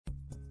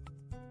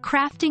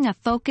Crafting a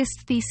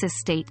focused thesis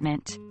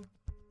statement.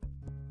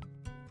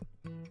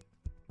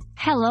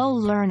 Hello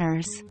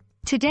learners!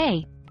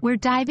 Today, we're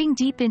diving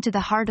deep into the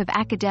heart of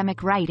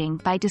academic writing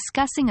by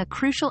discussing a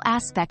crucial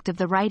aspect of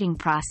the writing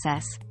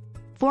process: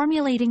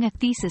 formulating a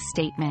thesis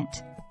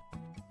statement.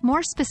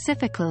 More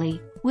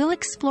specifically, we'll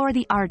explore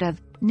the art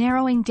of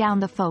narrowing down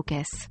the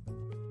focus.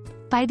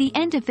 By the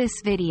end of this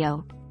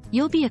video,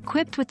 you'll be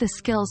equipped with the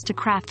skills to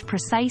craft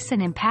precise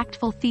and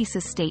impactful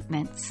thesis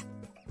statements.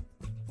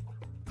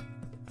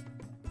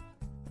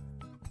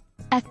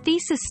 A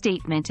thesis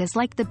statement is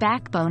like the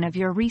backbone of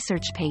your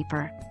research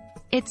paper.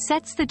 It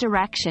sets the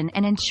direction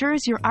and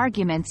ensures your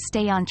arguments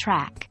stay on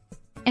track.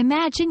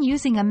 Imagine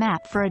using a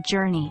map for a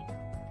journey.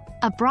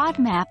 A broad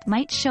map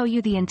might show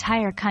you the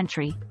entire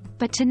country,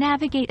 but to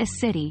navigate a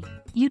city,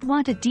 you'd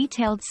want a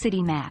detailed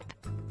city map.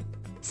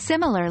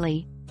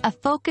 Similarly, a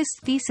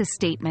focused thesis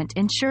statement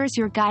ensures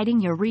you're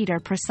guiding your reader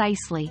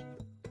precisely.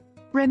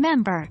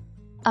 Remember,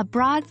 a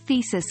broad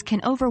thesis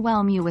can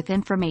overwhelm you with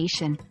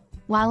information,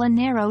 while a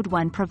narrowed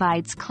one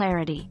provides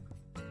clarity.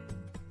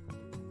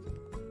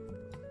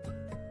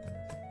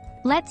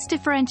 Let's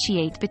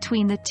differentiate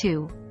between the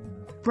two.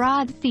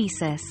 Broad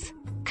thesis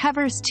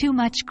covers too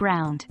much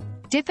ground,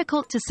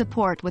 difficult to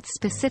support with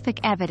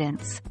specific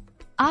evidence,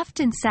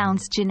 often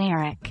sounds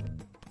generic.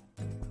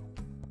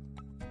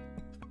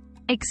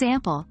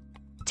 Example: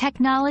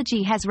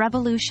 technology has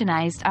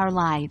revolutionized our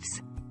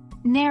lives.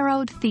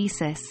 Narrowed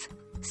thesis: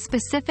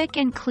 specific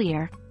and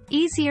clear,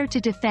 easier to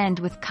defend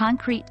with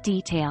concrete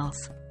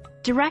details.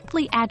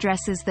 Directly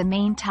addresses the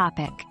main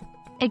topic.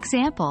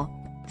 Example: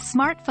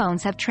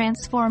 smartphones have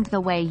transformed the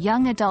way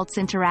young adults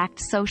interact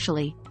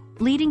socially,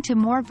 leading to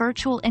more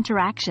virtual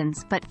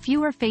interactions but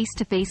fewer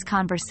face-to-face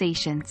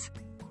conversations.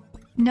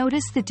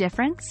 Notice the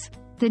difference?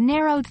 The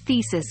narrowed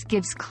thesis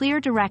gives clear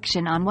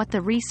direction on what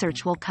the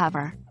research will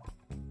cover.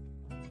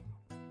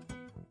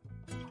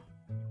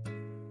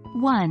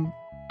 1.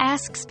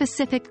 Ask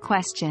specific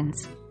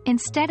questions.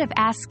 Instead of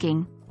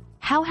asking,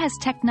 "How has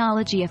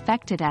technology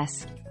affected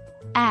us?"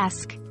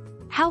 ask,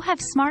 "How have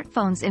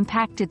smartphones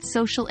impacted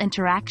social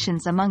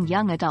interactions among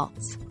young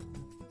adults?"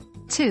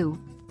 2.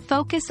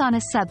 Focus on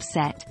a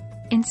subset.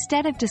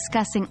 Instead of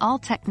discussing all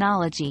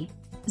technology,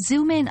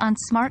 zoom in on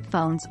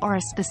smartphones or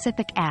a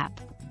specific app.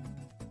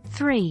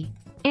 3.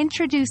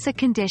 Introduce a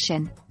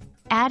condition.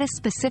 Add a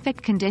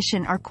specific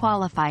condition or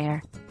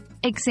qualifier.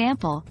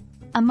 Example: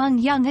 among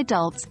young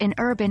adults in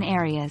urban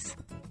areas.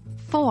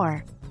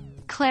 4.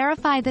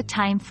 Clarify the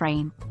time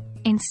frame.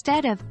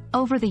 Instead of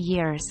 "over the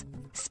years,"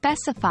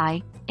 specify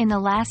 "in the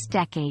last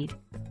decade."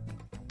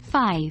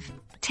 5.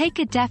 Take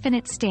a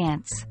definite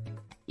stance.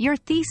 Your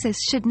thesis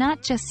should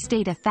not just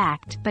state a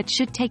fact but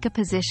should take a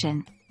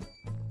position.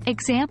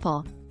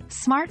 Example: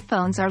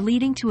 smartphones are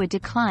leading to a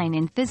decline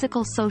in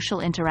physical social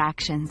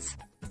interactions.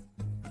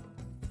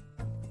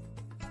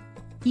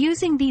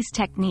 Using these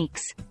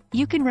techniques,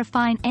 you can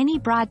refine any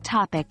broad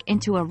topic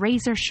into a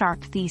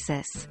razor-sharp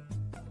thesis.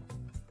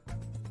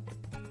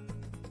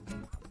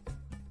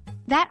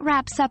 That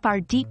wraps up our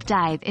deep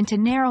dive into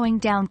narrowing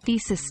down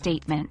thesis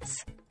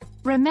statements.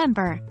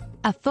 Remember,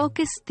 a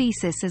focused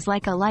thesis is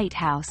like a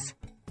lighthouse,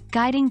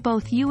 guiding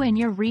both you and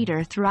your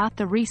reader throughout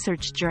the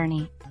research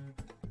journey.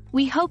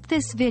 We hope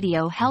this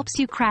video helps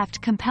you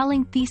craft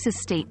compelling thesis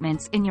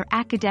statements in your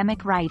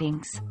academic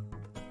writings.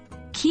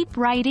 Keep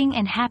writing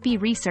and happy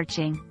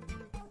researching!